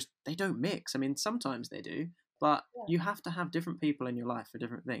groups just, they don't mix. I mean, sometimes they do, but Yeah. you have to have different people in your life for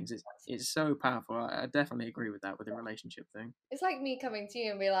different things. It's so powerful. I definitely agree with that with the relationship thing. It's like me coming to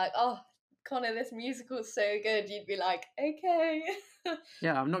you and be like, "Oh, Connor, this musical's so good." You'd be like, "Okay."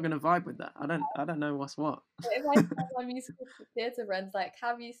 Yeah, I'm not gonna vibe with that. I don't know what's what. But if I tell my musical theatre friends, like,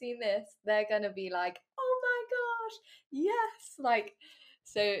 "Have you seen this?" They're gonna be like, "Oh my gosh, yes!" Like,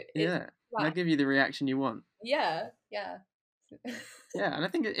 so it's Yeah, they'll wow. give you the reaction you want. Yeah, yeah. Yeah, and I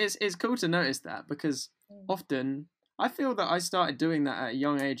think it's cool to notice that, because Mm, often I feel that I started doing that at a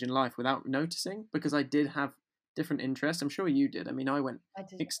young age in life without noticing, because I did have different interests. I'm sure you did. I mean, I went I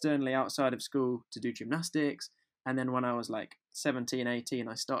did. externally outside of school to do gymnastics, and then when I was like 17, 18,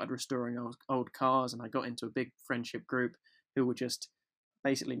 I started restoring old cars, and I got into a big friendship group who were just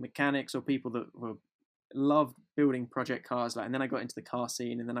basically mechanics or people that were loved building project cars. Like, and then I got into the car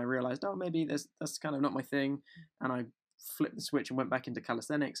scene, and then I realized, oh, maybe that's kind of not my thing, and I flipped the switch and went back into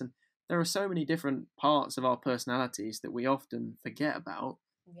calisthenics. And there are so many different parts of our personalities that we often forget about,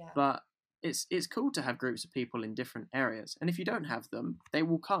 Yeah, but it's cool to have groups of people in different areas. And if you don't have them, they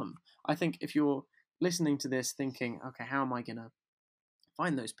will come. I think if you're listening to this thinking, okay, how am I gonna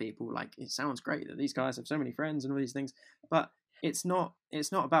find those people? Like, it sounds great that these guys have so many friends and all these things, but it's not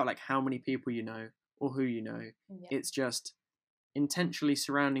about like how many people you know or who you know. yeah, It's just intentionally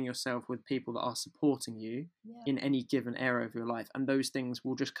surrounding yourself with people that are supporting you yeah, in any given area of your life, and those things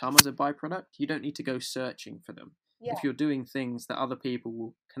will just come as a byproduct. You don't need to go searching for them. yeah, If you're doing things that other people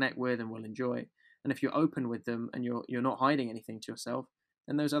will connect with and will enjoy, and if you're open with them and you're not hiding anything to yourself,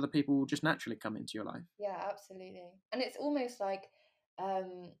 then those other people will just naturally come into your life. yeah, absolutely. And it's almost like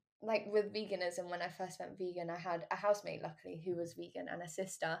with veganism, when I first went vegan, I had a housemate, luckily, who was vegan and a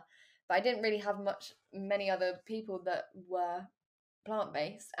sister, but I didn't really have many other people that were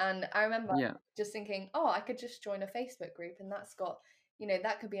plant-based. And I remember Yeah, just thinking, oh, I could just join a Facebook group, and that's got,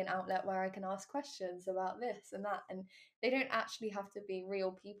 that could be an outlet where I can ask questions about this and that. And they don't actually have to be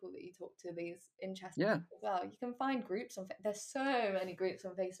real people that you talk to, these interesting yeah. as well. You can find groups there's so many groups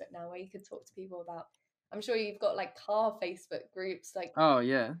on Facebook now where you could talk to people about. I'm sure you've got like car Facebook groups, Oh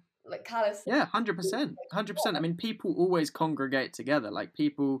yeah. like Callus. Yeah, 100%. 100%. I mean, people always congregate together. Like,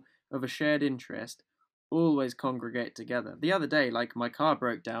 people of a shared interest always congregate together. The other day, like, my car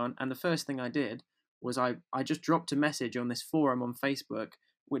broke down, and the first thing I did was I just dropped a message on this forum on Facebook,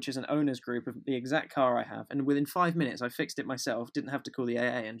 which is an owners group of the exact car I have. And within 5 minutes, I fixed it myself, didn't have to call the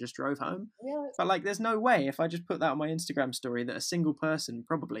AA, and just drove home. Yeah, But, like, there's no way if I just put that on my Instagram story that a single person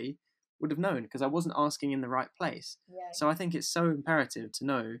probably would have known, because I wasn't asking in the right place. yeah, So I think it's so imperative to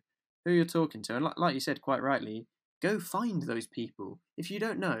know who you're talking to. And like you said quite rightly, go find those people. If you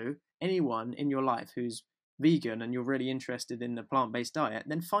don't know anyone in your life who's vegan and you're really interested in the plant-based diet,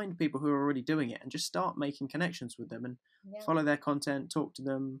 then find people who are already doing it and just start making connections with them and yeah, follow their content, talk to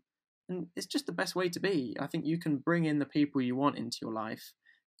them. And it's just the best way to be. I think you can bring in the people you want into your life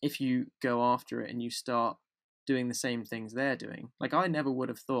if you go after it and you start doing the same things they're doing. Like, I never would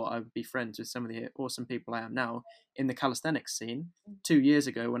have thought I would be friends with some of the awesome people I am now in the calisthenics scene 2 years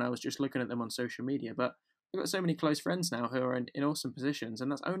ago when I was just looking at them on social media. But I've got so many close friends now who are in awesome positions,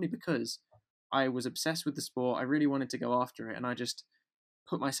 and that's only because I was obsessed with the sport. I really wanted to go after it, and I just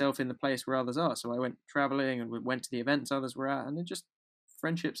put myself in the place where others are. So I went traveling and went to the events others were at, and it just,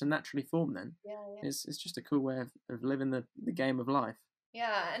 friendships are naturally formed then. yeah, yeah. It's just a cool way of living the game of life.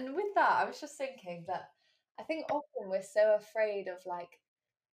 Yeah, and with that, I was just thinking that I think often we're so afraid of like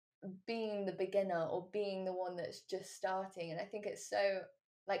being the beginner or being the one that's just starting. And I think it's so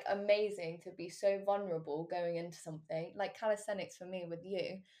like amazing to be so vulnerable going into something like calisthenics for me with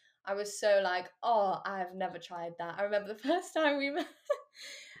you. I was so like, oh, I have never tried that. I remember the first time we met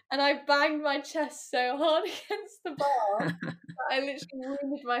and I banged my chest so hard against the bar. I literally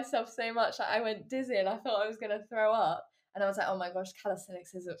wounded myself so much that I went dizzy and I thought I was going to throw up. And I was like, oh my gosh,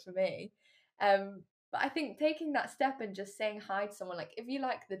 calisthenics isn't for me. But I think taking that step and just saying hi to someone, like if you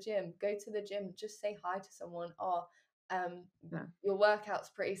like the gym, go to the gym, just say hi to someone. Or um, Yeah. your workout's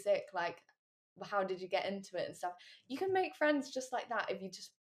pretty sick. Like, how did you get into it and stuff? You can make friends just like that if you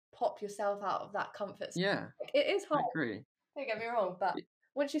just pop yourself out of that comfort zone. Yeah, Like, it is I hard, agree. don't get me wrong, but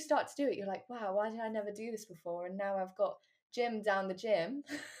once you start to do it, you're like, wow, why did I never do this before? And now I've got gym down the gym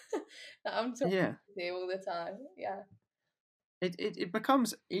that I'm talking Yeah, to all the time. Yeah. it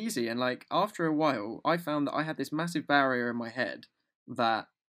becomes easy, and like after a while I found that I had this massive barrier in my head that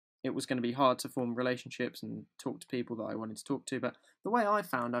it was going to be hard to form relationships and talk to people that I wanted to talk to. But the way I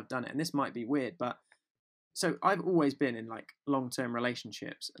found I've done it, and this might be weird, but so I've always been in like long-term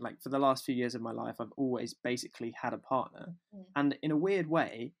relationships. Like for the last few years of my life, I've always basically had a partner, Mm. and in a weird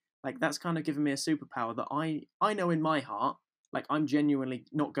way, like that's kind of given me a superpower that I know in my heart, like I'm genuinely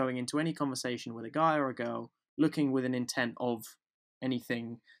not going into any conversation with a guy or a girl looking with an intent of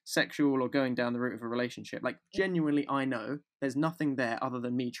anything sexual or going down the route of a relationship. Like genuinely, I know there's nothing there other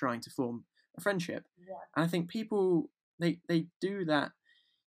than me trying to form a friendship, Yeah. and I think people they do that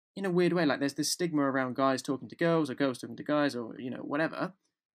in a weird way. Like there's this stigma around guys talking to girls or girls talking to guys or whatever,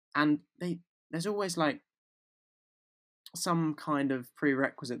 and there's always like some kind of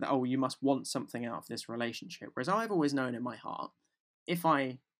prerequisite that, oh, you must want something out of this relationship. Whereas I've always known in my heart, if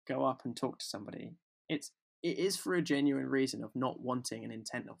I go up and talk to somebody, it is for a genuine reason of not wanting an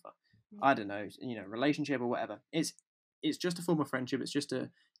intent of a, I don't know, relationship or whatever. It's just a form of friendship. It's just to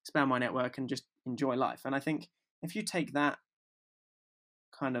expand my network and just enjoy life. And I think if you take that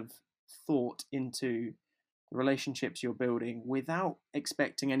kind of thought into the relationships you're building without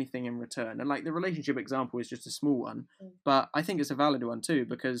expecting anything in return. And like the relationship example is just a small one, but I think it's a valid one too,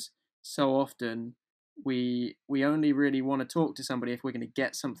 because so often we only really want to talk to somebody if we're going to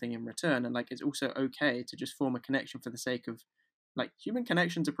get something in return. And like it's also okay to just form a connection for the sake of, like, human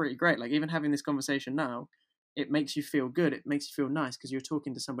connections are pretty great. Like even having this conversation now, it makes you feel good, it makes you feel nice because you're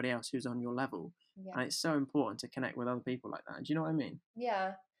talking to somebody else who's on your level. Yeah. And it's so important to connect with other people like that. Do you know what I mean?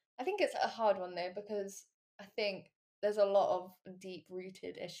 Yeah. I think it's a hard one though, because I think there's a lot of deep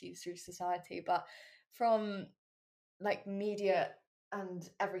rooted issues through society, but from like media and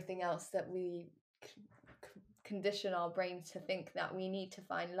everything else that we condition our brains to think that we need to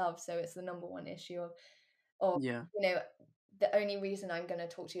find love, so it's the number one issue of Yeah. the only reason I'm going to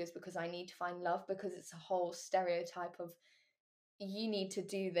talk to you is because I need to find love, because it's a whole stereotype of you need to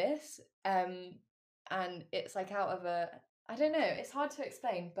do this, and it's like out of a, I don't know, it's hard to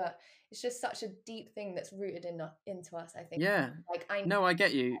explain, but it's just such a deep thing that's rooted into us, I think. Yeah. Like I No, I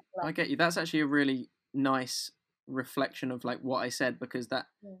get you. love. I get you. That's actually a really nice reflection of like what I said, because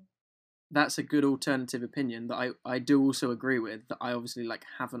Yeah. that's a good alternative opinion that I do also agree with, that I obviously like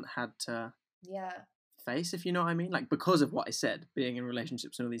haven't had to Yeah. face, if you know what I mean. Like because of what I said, being in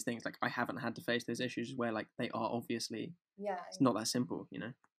relationships and all these things, like I haven't had to face those issues where like they are obviously, Yeah. it's not that simple.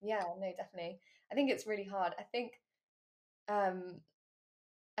 Yeah, no, definitely. I think it's really hard. Um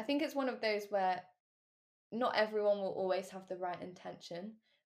I think it's one of those where not everyone will always have the right intention,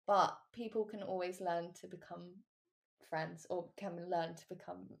 but people can always learn to become friends, or can learn to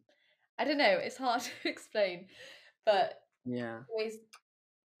become, I don't know, it's hard to explain, but Yeah. always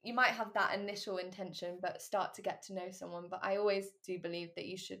you might have that initial intention but start to get to know someone. But I always do believe that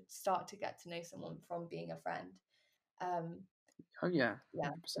you should start to get to know someone from being a friend. um Oh yeah,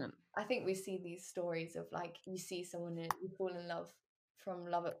 yeah, 100%. I think we see these stories of like you see someone and you fall in love from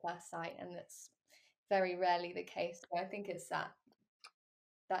love at first sight, and it's very rarely the case. So I think it's that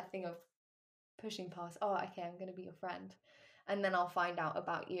thing of pushing past, oh, okay, I'm going to be your friend, and then I'll find out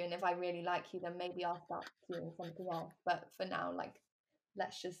about you, and if I really like you, then maybe I'll start doing something else. But for now, like,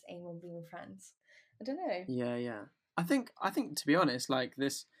 let's just aim on being friends. I don't know. Yeah, yeah. I think to be honest, like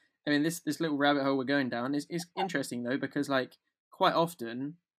this, I mean, this little rabbit hole we're going down is interesting though, because like quite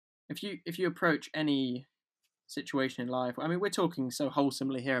often, if you approach any situation in life, I mean, we're talking so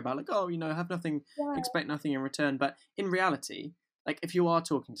wholesomely here about like, oh, have nothing, Yeah, expect nothing in return, but in reality, like if you are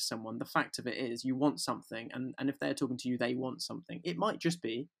talking to someone, the fact of it is you want something, and if they're talking to you, they want something. It might just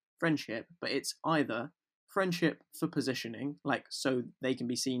be friendship, but it's either friendship for positioning, like so they can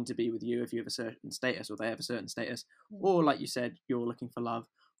be seen to be with you if you have a certain status or they have a certain status, or like you said, you're looking for love,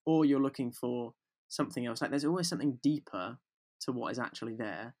 or you're looking for something else. Like there's always something deeper to what is actually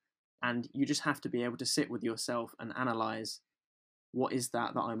there, and you just have to be able to sit with yourself and analyze, what is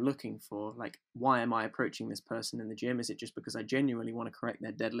that I'm looking for? Like, why am I approaching this person in the gym? Is it just because I genuinely want to correct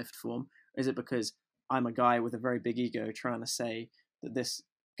their deadlift form? Is it because I'm a guy with a very big ego trying to say that this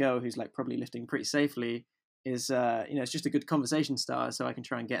girl who's like probably lifting pretty safely is it's just a good conversation starter so I can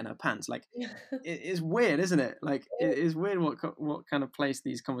try and get in her pants? Like, it is weird, isn't it? Like, it is weird what kind of place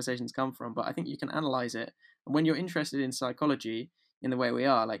these conversations come from, but I think you can analyze it. And when you're interested in psychology in the way we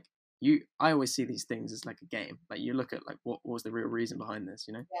are, like, I always see these things as like a game. Like you look at like what was the real reason behind this.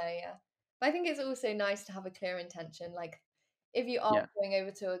 yeah. But I think it's also nice to have a clear intention. Like, if you are Yeah. going over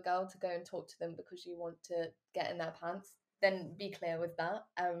to a girl to go and talk to them because you want to get in their pants, then be clear with that.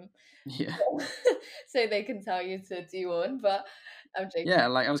 Yeah. So they can tell you to do one. But I'm joking. Yeah,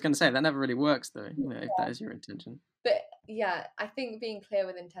 like I was going to say, that never really works though, if that is your intention. But yeah, I think being clear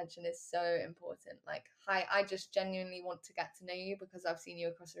with intention is so important. Like, hi, I just genuinely want to get to know you because I've seen you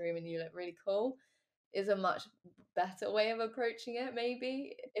across the room and you look really cool. is a much better way of approaching it,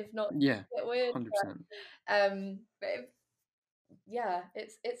 maybe, if not Yeah, a bit weird. 100%. But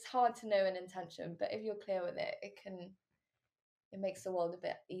it's hard to know an intention, but if you're clear with it, it makes the world a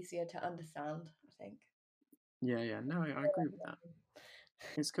bit easier to understand, I think. Yeah. No, I agree with that.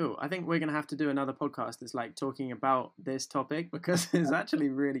 It's cool. I think we're going to have to do another podcast that's like talking about this topic, because it's actually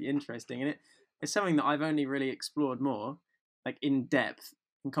really interesting, and it's something that I've only really explored more, like in depth,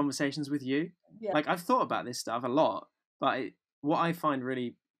 in conversations with you. Yeah. Like I've thought about this stuff a lot, but what I find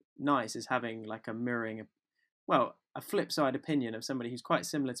really nice is having like a flip side opinion of somebody who's quite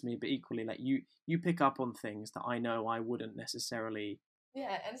similar to me, but equally like you pick up on things that I know I wouldn't necessarily.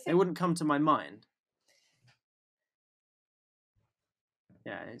 Yeah, and they wouldn't come to my mind.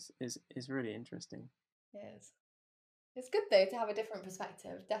 Yeah, it's really interesting. Yes, it's good though to have a different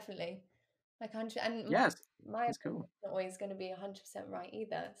perspective. Definitely, like 100. And Yes, my it's opinion cool. is not always going to be 100% right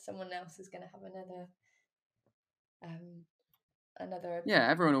either. Someone else is going to have another. Yeah,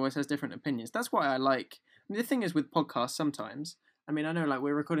 everyone always has different opinions. That's why I like. I mean, the thing is with podcasts, sometimes. I mean, I know like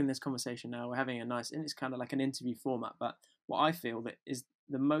we're recording this conversation now. We're having and it's kind of like an interview format. But what I feel that is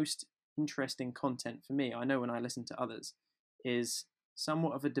the most interesting content for me, I know when I listen to others, is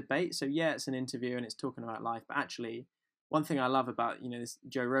somewhat of a debate. So yeah, it's an interview and it's talking about life, but actually, one thing I love about this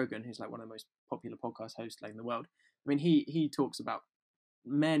Joe Rogan, who's like one of the most popular podcast hosts like in the world. I mean, he talks about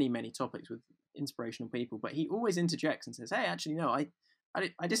many topics with inspirational people, but he always interjects and says, "Hey, actually, no, I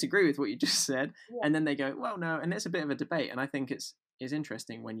disagree with what you just said," and then they go, "Well, no," and it's a bit of a debate, and I think it's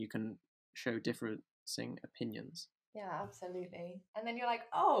interesting when you can show differing opinions. Yeah, absolutely. And then you're like,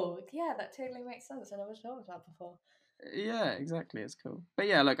 oh, yeah, that totally makes sense. I never thought of that before. Yeah, exactly. It's cool. But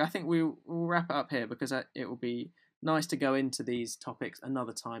yeah, look, I think we'll wrap it up here, because it will be nice to go into these topics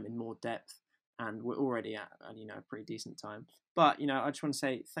another time in more depth, and we're already at a pretty decent time. But I just want to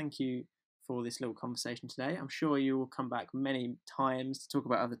say thank you for this little conversation today. I'm sure you will come back many times to talk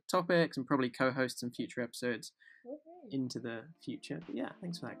about other topics and probably co-host some future episodes into the future. But yeah,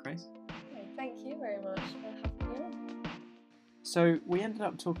 thanks for that, Grace. Thank you very much for having me on. So we ended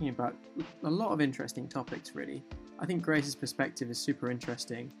up talking about a lot of interesting topics, really. I think Grace's perspective is super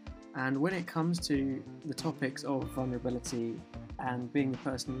interesting. And when it comes to the topics of vulnerability and being the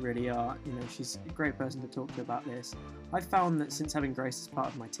person you really are, she's a great person to talk to about this. I've found that since having Grace as part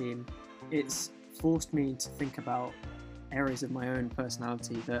of my team, it's forced me to think about areas of my own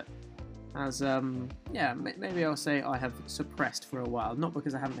personality that has, maybe I'll say I have suppressed for a while. Not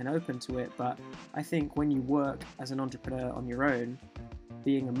because I haven't been open to it, but I think when you work as an entrepreneur on your own,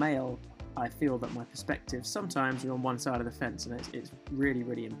 being a male, I feel that my perspective, sometimes you're on one side of the fence, and it's really,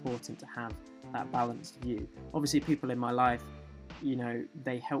 really important to have that balanced view. Obviously, people in my life,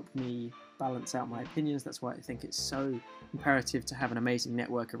 they help me balance out my opinions. That's why I think it's so imperative to have an amazing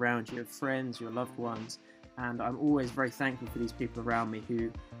network around you of friends, your loved ones, and I'm always very thankful for these people around me who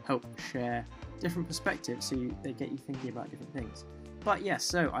help share different perspectives, so they get you thinking about different things. But yes,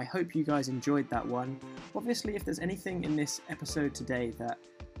 so I hope you guys enjoyed that one. Obviously, if there's anything in this episode today that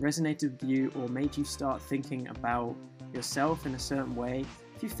resonated with you or made you start thinking about yourself in a certain way,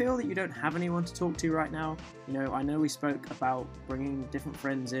 if you feel that you don't have anyone to talk to right now, I know we spoke about bringing different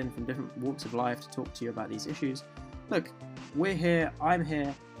friends in from different walks of life to talk to you about these issues. Look, we're here, I'm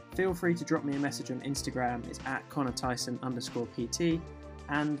here. Feel free to drop me a message on Instagram. It's at ConnorTyson_PT.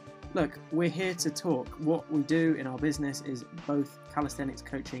 And look, we're here to talk. What we do in our business is both calisthenics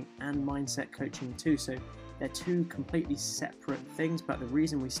coaching and mindset coaching too. So they're two completely separate things, but the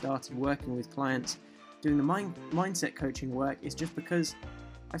reason we started working with clients doing the mindset coaching work is just because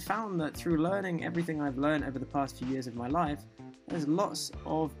I found that through learning everything I've learned over the past few years of my life, there's lots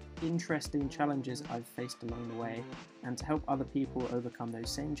of interesting challenges I've faced along the way, and to help other people overcome those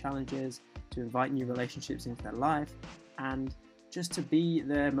same challenges, to invite new relationships into their life, and just to be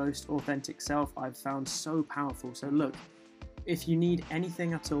their most authentic self, I've found so powerful. So look, if you need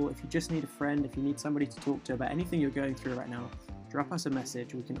anything at all, if you just need a friend, if you need somebody to talk to about anything you're going through right now, drop us a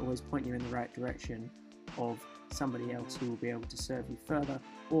message. We can always point you in the right direction of somebody else who will be able to serve you further,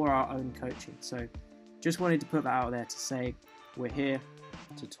 or our own coaching. So just wanted to put that out there to say we're here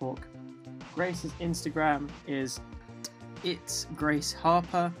to talk. Grace's Instagram is It's Grace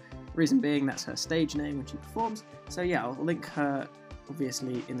Harper. Reason being, that's her stage name when she performs. So yeah, I'll link her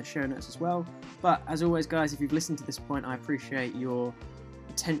obviously in the show notes as well. But as always, guys, if you've listened to this point, I appreciate your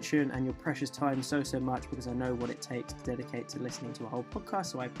attention and your precious time so much, because I know what it takes to dedicate to listening to a whole podcast,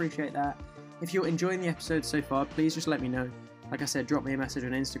 so I appreciate that. If you're enjoying the episode so far, please just let me know. like I said, drop me a message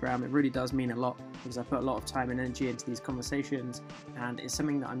on Instagram. It really does mean a lot because I put a lot of time and energy into these conversations, and it's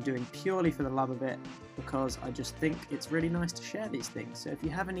something that I'm doing purely for the love of it, because I just think it's really nice to share these things. So if you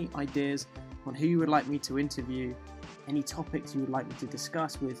have any ideas on who you would like me to interview, any topics you would like me to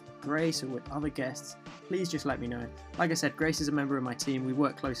discuss with Grace or with other guests, please just let me know. Like I said, Grace is a member of my team. We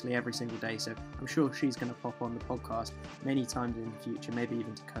work closely every single day, so I'm sure she's going to pop on the podcast many times in the future, maybe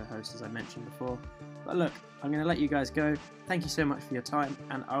even to co-host, as I mentioned before. But look, I'm going to let you guys go. Thank you so much for your time,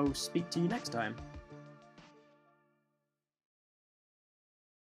 and I'll speak to you next time.